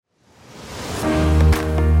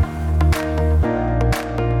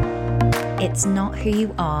It's not who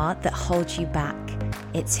you are that holds you back.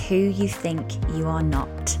 It's who you think you are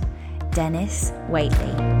not. Dennis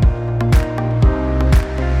Waitley.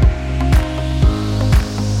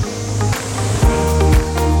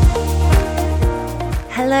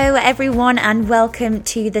 Hello everyone and welcome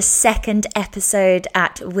to the second episode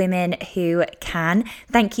at Women Who Can.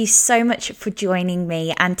 Thank you so much for joining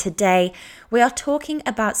me, and today we are talking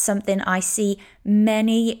about something I see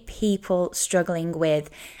many people struggling with,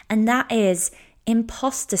 and that is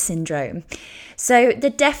imposter syndrome. So the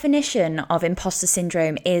definition of imposter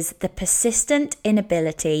syndrome is the persistent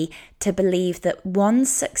inability to believe that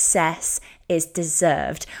one's success is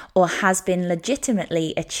deserved or has been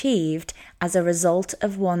legitimately achieved as a result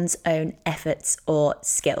of one's own efforts or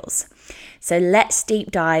skills. So let's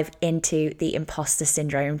deep dive into the imposter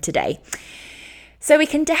syndrome today. So we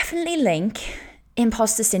can definitely link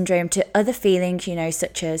imposter syndrome to other feelings,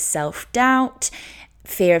 such as self-doubt,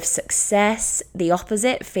 fear of success, the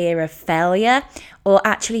opposite, fear of failure, or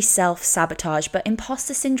actually self-sabotage. But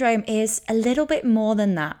imposter syndrome is a little bit more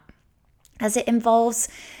than that, as it involves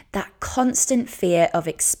that constant fear of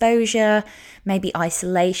exposure, maybe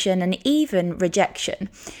isolation, and even rejection.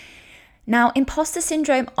 Now, imposter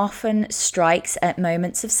syndrome often strikes at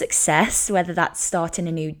moments of success, whether that's starting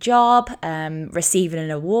a new job, receiving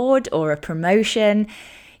an award or a promotion,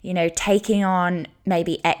 taking on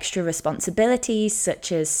maybe extra responsibilities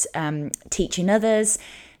such as teaching others,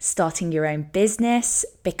 starting your own business,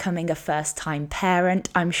 becoming a first-time parent.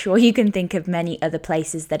 I'm sure you can think of many other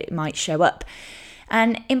places that it might show up.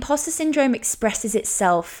 And imposter syndrome expresses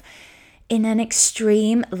itself in an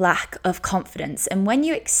extreme lack of confidence. And when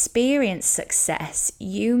you experience success,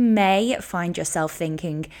 you may find yourself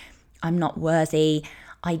thinking, I'm not worthy,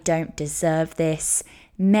 I don't deserve this,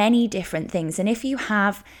 many different things. And if you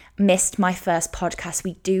have missed my first podcast,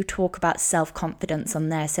 we do talk about self-confidence on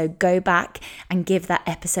there. So go back and give that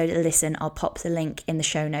episode a listen. I'll pop the link in the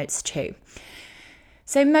show notes too.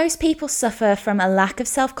 So most people suffer from a lack of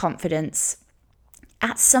self-confidence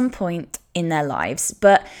at some point in their lives.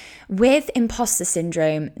 But with imposter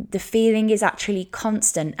syndrome, the feeling is actually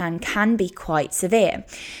constant and can be quite severe.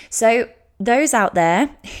 So those out there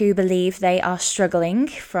who believe they are struggling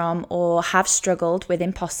from or have struggled with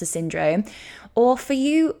imposter syndrome, or for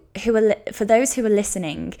those who are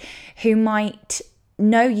listening who might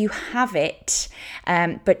know you have it,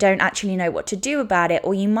 but don't actually know what to do about it,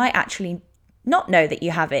 or you might actually not know that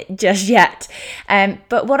you have it just yet.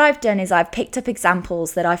 But what I've done is I've picked up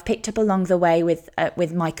examples that I've picked up along the way with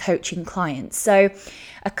my coaching clients. So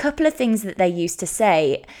a couple of things that they used to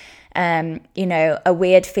say, a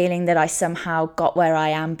weird feeling that I somehow got where I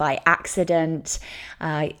am by accident.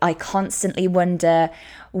 I constantly wonder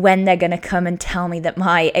when they're going to come and tell me that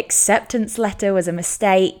my acceptance letter was a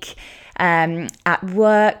mistake. At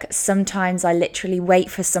work, sometimes I literally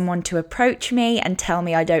wait for someone to approach me and tell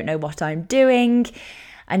me I don't know what I'm doing.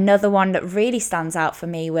 Another one that really stands out for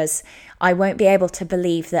me was I won't be able to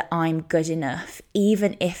believe that I'm good enough,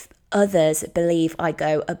 even if others believe I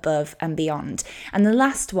go above and beyond. And the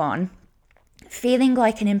last one, feeling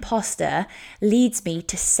like an imposter, leads me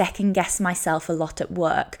to second guess myself a lot at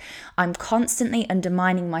work. I'm constantly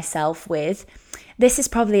undermining myself with, this is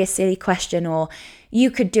probably a silly question, or you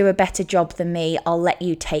could do a better job than me, I'll let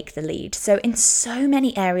you take the lead. So in so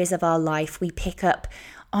many areas of our life, we pick up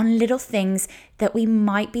on little things that we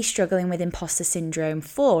might be struggling with imposter syndrome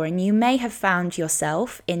for. And you may have found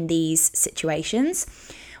yourself in these situations,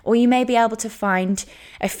 or you may be able to find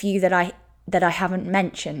a few that I haven't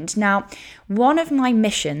mentioned. Now, one of my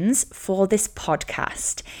missions for this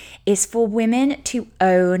podcast is for women to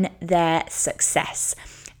own their success.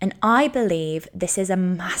 And I believe this is a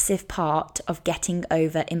massive part of getting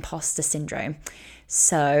over imposter syndrome.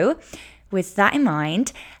 So with that in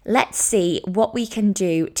mind, let's see what we can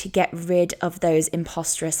do to get rid of those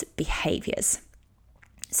imposterous behaviors.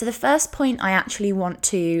 So the first point I actually want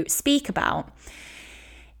to speak about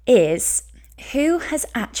is, who has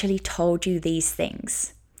actually told you these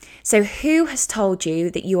things? So who has told you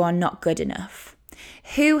that you are not good enough?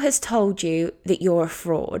 Who has told you that you're a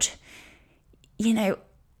fraud?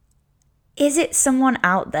 Is it someone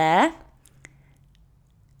out there,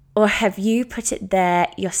 or have you put it there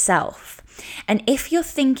yourself? And if you're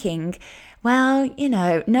thinking, well,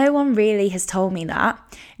 no one really has told me that,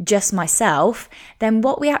 just myself, then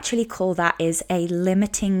what we actually call that is a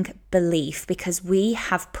limiting belief, because we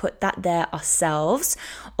have put that there ourselves,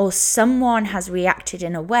 or someone has reacted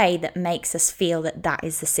in a way that makes us feel that that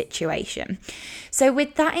is the situation. So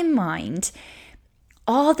with that in mind,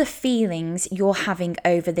 are the feelings you're having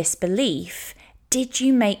over this belief, did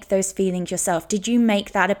you make those feelings yourself? Did you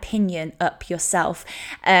make that opinion up yourself?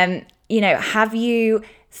 have you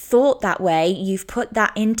thought that way? You've put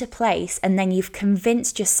that into place and then you've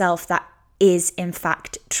convinced yourself that is in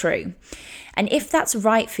fact true. And if that's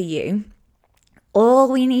right for you,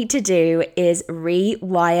 all we need to do is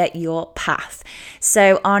rewire your path.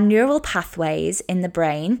 So our neural pathways in the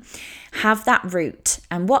brain have that route.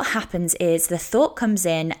 And what happens is the thought comes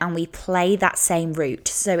in and we play that same route.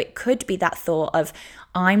 So it could be that thought of,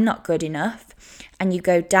 I'm not good enough. And you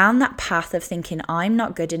go down that path of thinking, I'm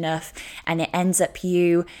not good enough. And it ends up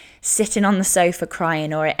you sitting on the sofa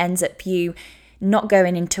crying, or it ends up you not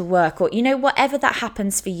going into work, or, whatever that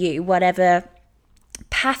happens for you, whatever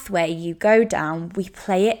pathway you go down, we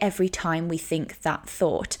play it every time we think that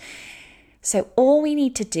thought. So all we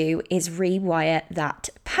need to do is rewire that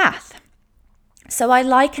path. So I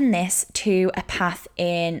liken this to a path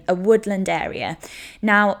in a woodland area.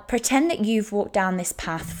 Now, pretend that you've walked down this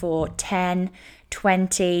path for 10,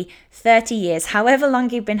 20, 30 years, however long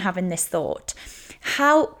you've been having this thought.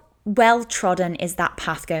 How well trodden is that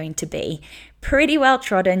path going to be? Pretty well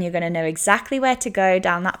trodden. You're going to know exactly where to go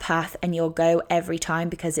down that path, and you'll go every time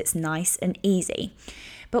because it's nice and easy.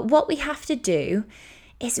 But what we have to do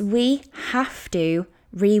is we have to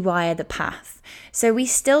rewire the path. So we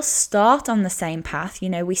still start on the same path,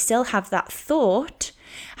 we still have that thought.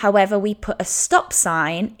 However, we put a stop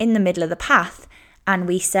sign in the middle of the path and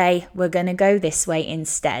we say we're going to go this way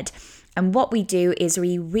instead. And what we do is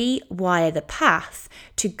we rewire the path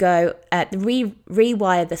to go,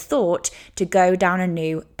 rewire the thought to go down a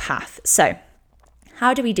new path. So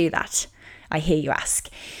how do we do that? I hear you ask.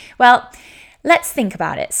 Well, let's think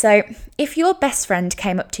about it. So if your best friend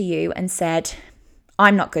came up to you and said,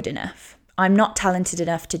 I'm not good enough, I'm not talented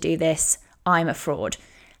enough to do this, I'm a fraud,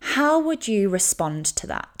 how would you respond to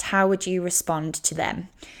that? How would you respond to them?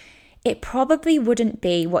 It probably wouldn't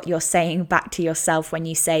be what you're saying back to yourself when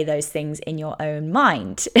you say those things in your own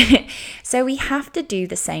mind. So we have to do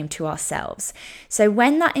the same to ourselves. So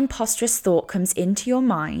when that imposterous thought comes into your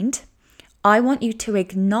mind, I want you to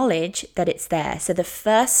acknowledge that it's there. So the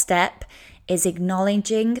first step is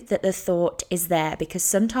acknowledging that the thought is there, because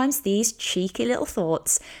sometimes these cheeky little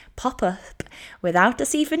thoughts pop up without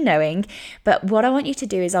us even knowing. But what I want you to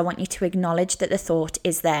do is I want you to acknowledge that the thought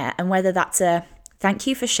is there, and whether that's a thank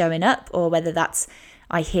you for showing up, or whether that's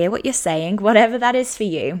I hear what you're saying, whatever that is for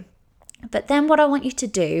you. But then what I want you to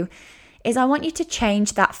do is I want you to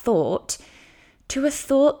change that thought to a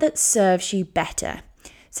thought that serves you better.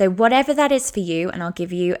 So whatever that is for you, and I'll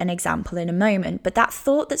give you an example in a moment, but that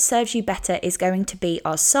thought that serves you better is going to be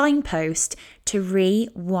our signpost to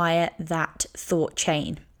rewire that thought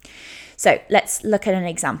chain. So let's look at an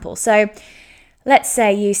example. So let's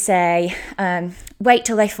say you say, wait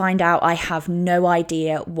till they find out I have no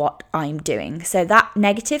idea what I'm doing. So that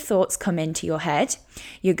negative thoughts come into your head.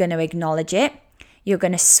 You're going to acknowledge it. You're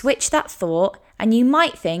going to switch that thought, and you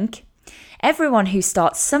might think everyone who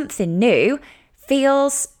starts something new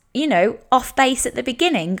feels, off base at the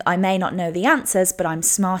beginning. I may not know the answers, but I'm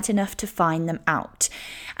smart enough to find them out.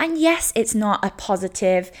 And yes, it's not a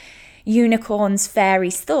positive unicorns,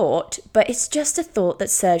 fairies thought, but it's just a thought that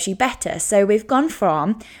serves you better. So we've gone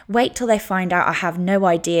from wait till they find out I have no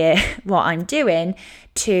idea what I'm doing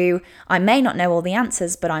to I may not know all the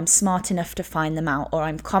answers, but I'm smart enough to find them out, or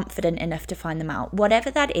I'm confident enough to find them out,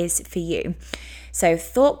 whatever that is for you. So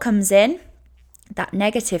thought comes in, that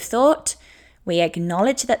negative thought, we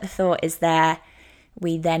acknowledge that the thought is there.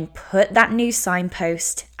 We then put that new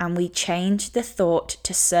signpost and we change the thought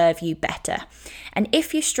to serve you better. And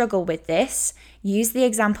if you struggle with this, use the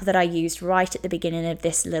example that I used right at the beginning of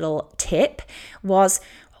this little tip was,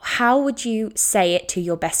 how would you say it to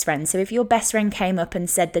your best friend? So if your best friend came up and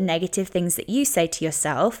said the negative things that you say to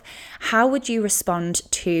yourself, how would you respond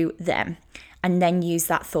to them? And then use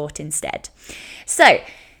that thought instead. So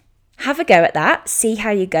have a go at that. See how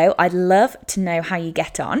you go. I'd love to know how you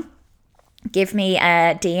get on. Give me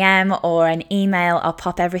a DM or an email. I'll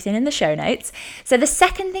pop everything in the show notes. So the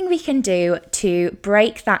second thing we can do to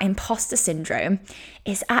break that imposter syndrome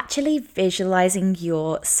is actually visualizing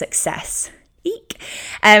your success. Eek.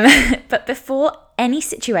 But before any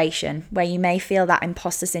situation where you may feel that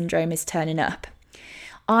imposter syndrome is turning up,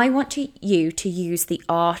 I want you to use the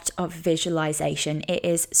art of visualization. It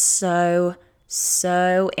is so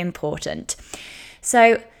important.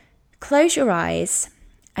 So close your eyes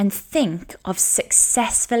and think of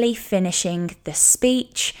successfully finishing the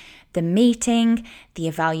speech, the meeting, the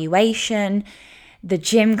evaluation, the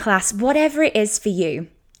gym class, whatever it is for you.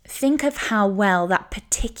 Think of how well that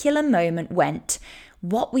particular moment went.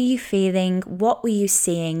 What were you feeling? What were you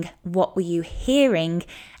seeing? What were you hearing?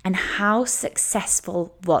 And how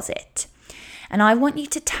successful was it? And I want you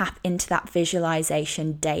to tap into that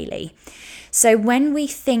visualization daily. So when we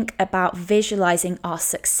think about visualizing our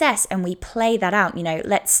success and we play that out,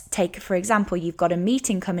 let's take, for example, you've got a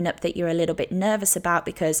meeting coming up that you're a little bit nervous about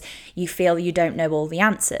because you feel you don't know all the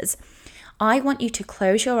answers. I want you to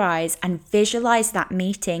close your eyes and visualize that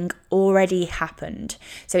meeting already happened.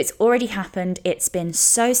 So it's already happened. It's been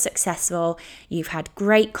so successful. You've had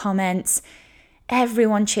great comments.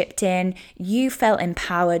 Everyone chipped in. You felt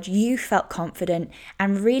empowered. You felt confident,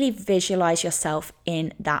 and really visualize yourself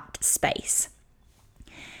in that space.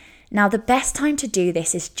 Now, the best time to do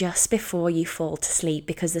this is just before you fall to sleep,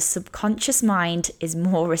 because the subconscious mind is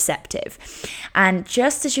more receptive. And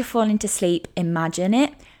just as you're falling to sleep, imagine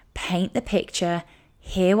it. Paint the picture,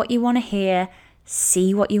 hear what you want to hear,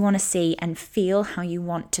 see what you want to see, and feel how you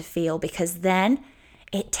want to feel, because then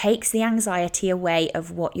it takes the anxiety away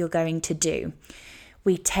of what you're going to do.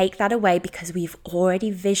 We take that away because we've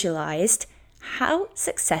already visualized how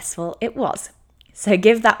successful it was. So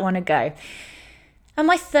give that one a go. And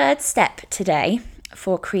my third step today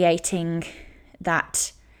for creating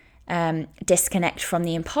that disconnect from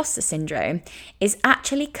the imposter syndrome is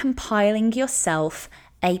actually compiling yourself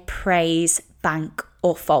a praise bank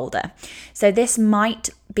or folder. So this might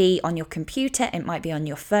be on your computer, it might be on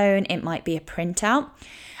your phone, it might be a printout.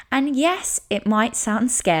 And yes, it might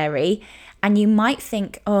sound scary and you might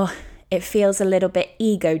think, oh, it feels a little bit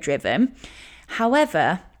ego-driven.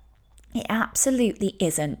 However, it absolutely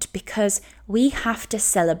isn't, because we have to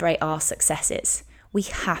celebrate our successes. We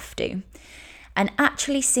have to. And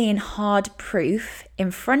actually seeing hard proof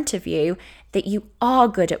in front of you that you are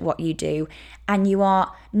good at what you do and you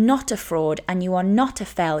are not a fraud and you are not a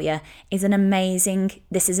failure is an amazing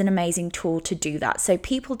tool to do that. So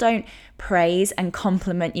people don't praise and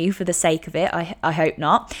compliment you for the sake of it. I hope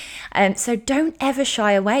not. So don't ever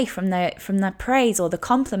shy away from the praise or the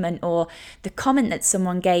compliment or the comment that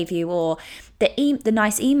someone gave you or the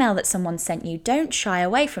nice email that someone sent you. Don't shy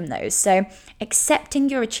away from those. So accepting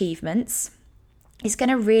your achievements is going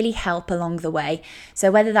to really help along the way.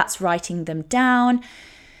 So whether that's writing them down,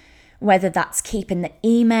 whether that's keeping the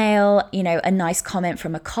email, a nice comment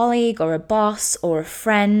from a colleague or a boss or a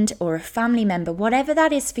friend or a family member, whatever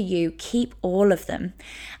that is for you, keep all of them.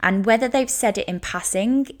 And whether they've said it in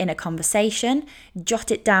passing in a conversation,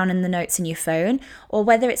 jot it down in the notes in your phone, or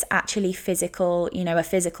whether it's actually physical, a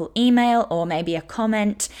physical email or maybe a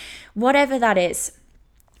comment, whatever that is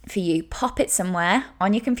for you, pop it somewhere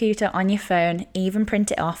on your computer, on your phone, even print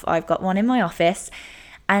it off. I've got one in my office,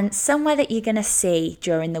 and somewhere that you're going to see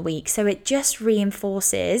during the week. So it just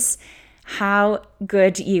reinforces how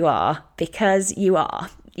good you are, because you are.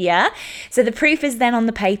 Yeah. So the proof is then on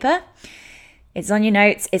the paper. It's on your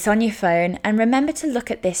notes, it's on your phone. And remember to look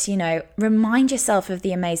at this, remind yourself of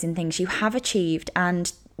the amazing things you have achieved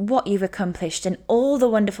and what you've accomplished and all the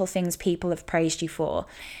wonderful things people have praised you for.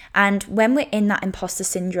 And when we're in that imposter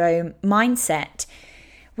syndrome mindset,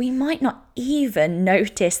 we might not even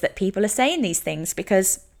notice that people are saying these things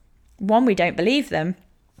because, one, we don't believe them,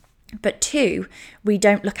 but two, we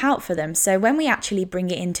don't look out for them. So when we actually bring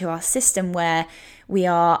it into our system where we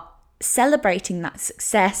are celebrating that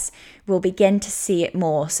success, we'll begin to see it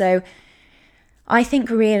more. So I think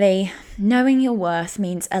really knowing your worth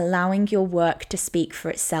means allowing your work to speak for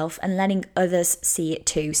itself and letting others see it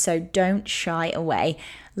too. So don't shy away.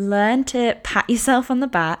 Learn to pat yourself on the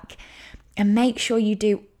back and make sure you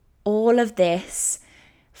do all of this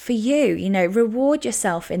for you. Reward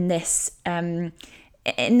yourself in this area.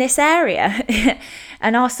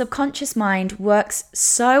 And our subconscious mind works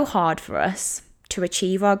so hard for us to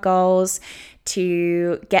achieve our goals,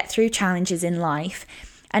 to get through challenges in life.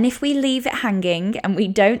 And if we leave it hanging and we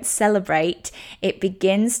don't celebrate, it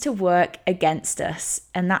begins to work against us.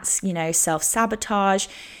 And that's, self-sabotage,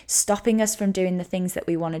 stopping us from doing the things that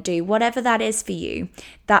we want to do. Whatever that is for you,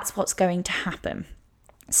 that's what's going to happen.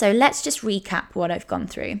 So let's just recap what I've gone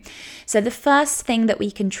through. So the first thing that we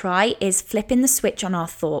can try is flipping the switch on our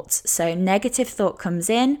thoughts. So negative thought comes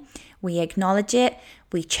in, we acknowledge it,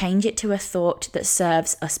 we change it to a thought that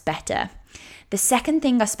serves us better. The second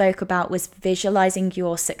thing I spoke about was visualizing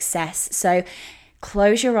your success. So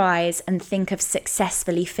close your eyes and think of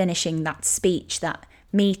successfully finishing that speech, that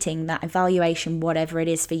meeting, that evaluation, whatever it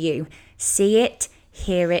is for you. See it,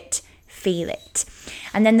 hear it, feel it.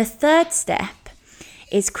 And then the third step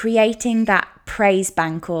is creating that praise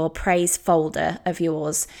bank or praise folder of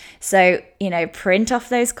yours. So, print off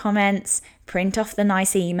those comments, print off the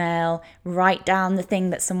nice email, write down the thing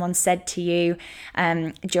that someone said to you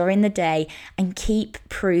during the day, and keep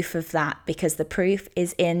proof of that, because the proof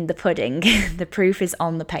is in the pudding. The proof is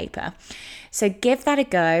on the paper. So give that a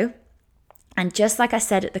go. And just like I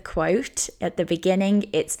said at the quote at the beginning,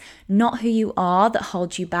 it's not who you are that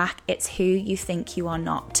holds you back, it's who you think you are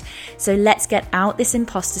not. So let's get out this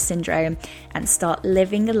imposter syndrome and start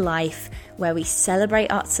living a life where we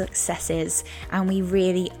celebrate our successes and we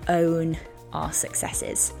really own our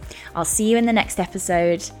successes. I'll see you in the next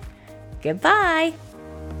episode. Goodbye.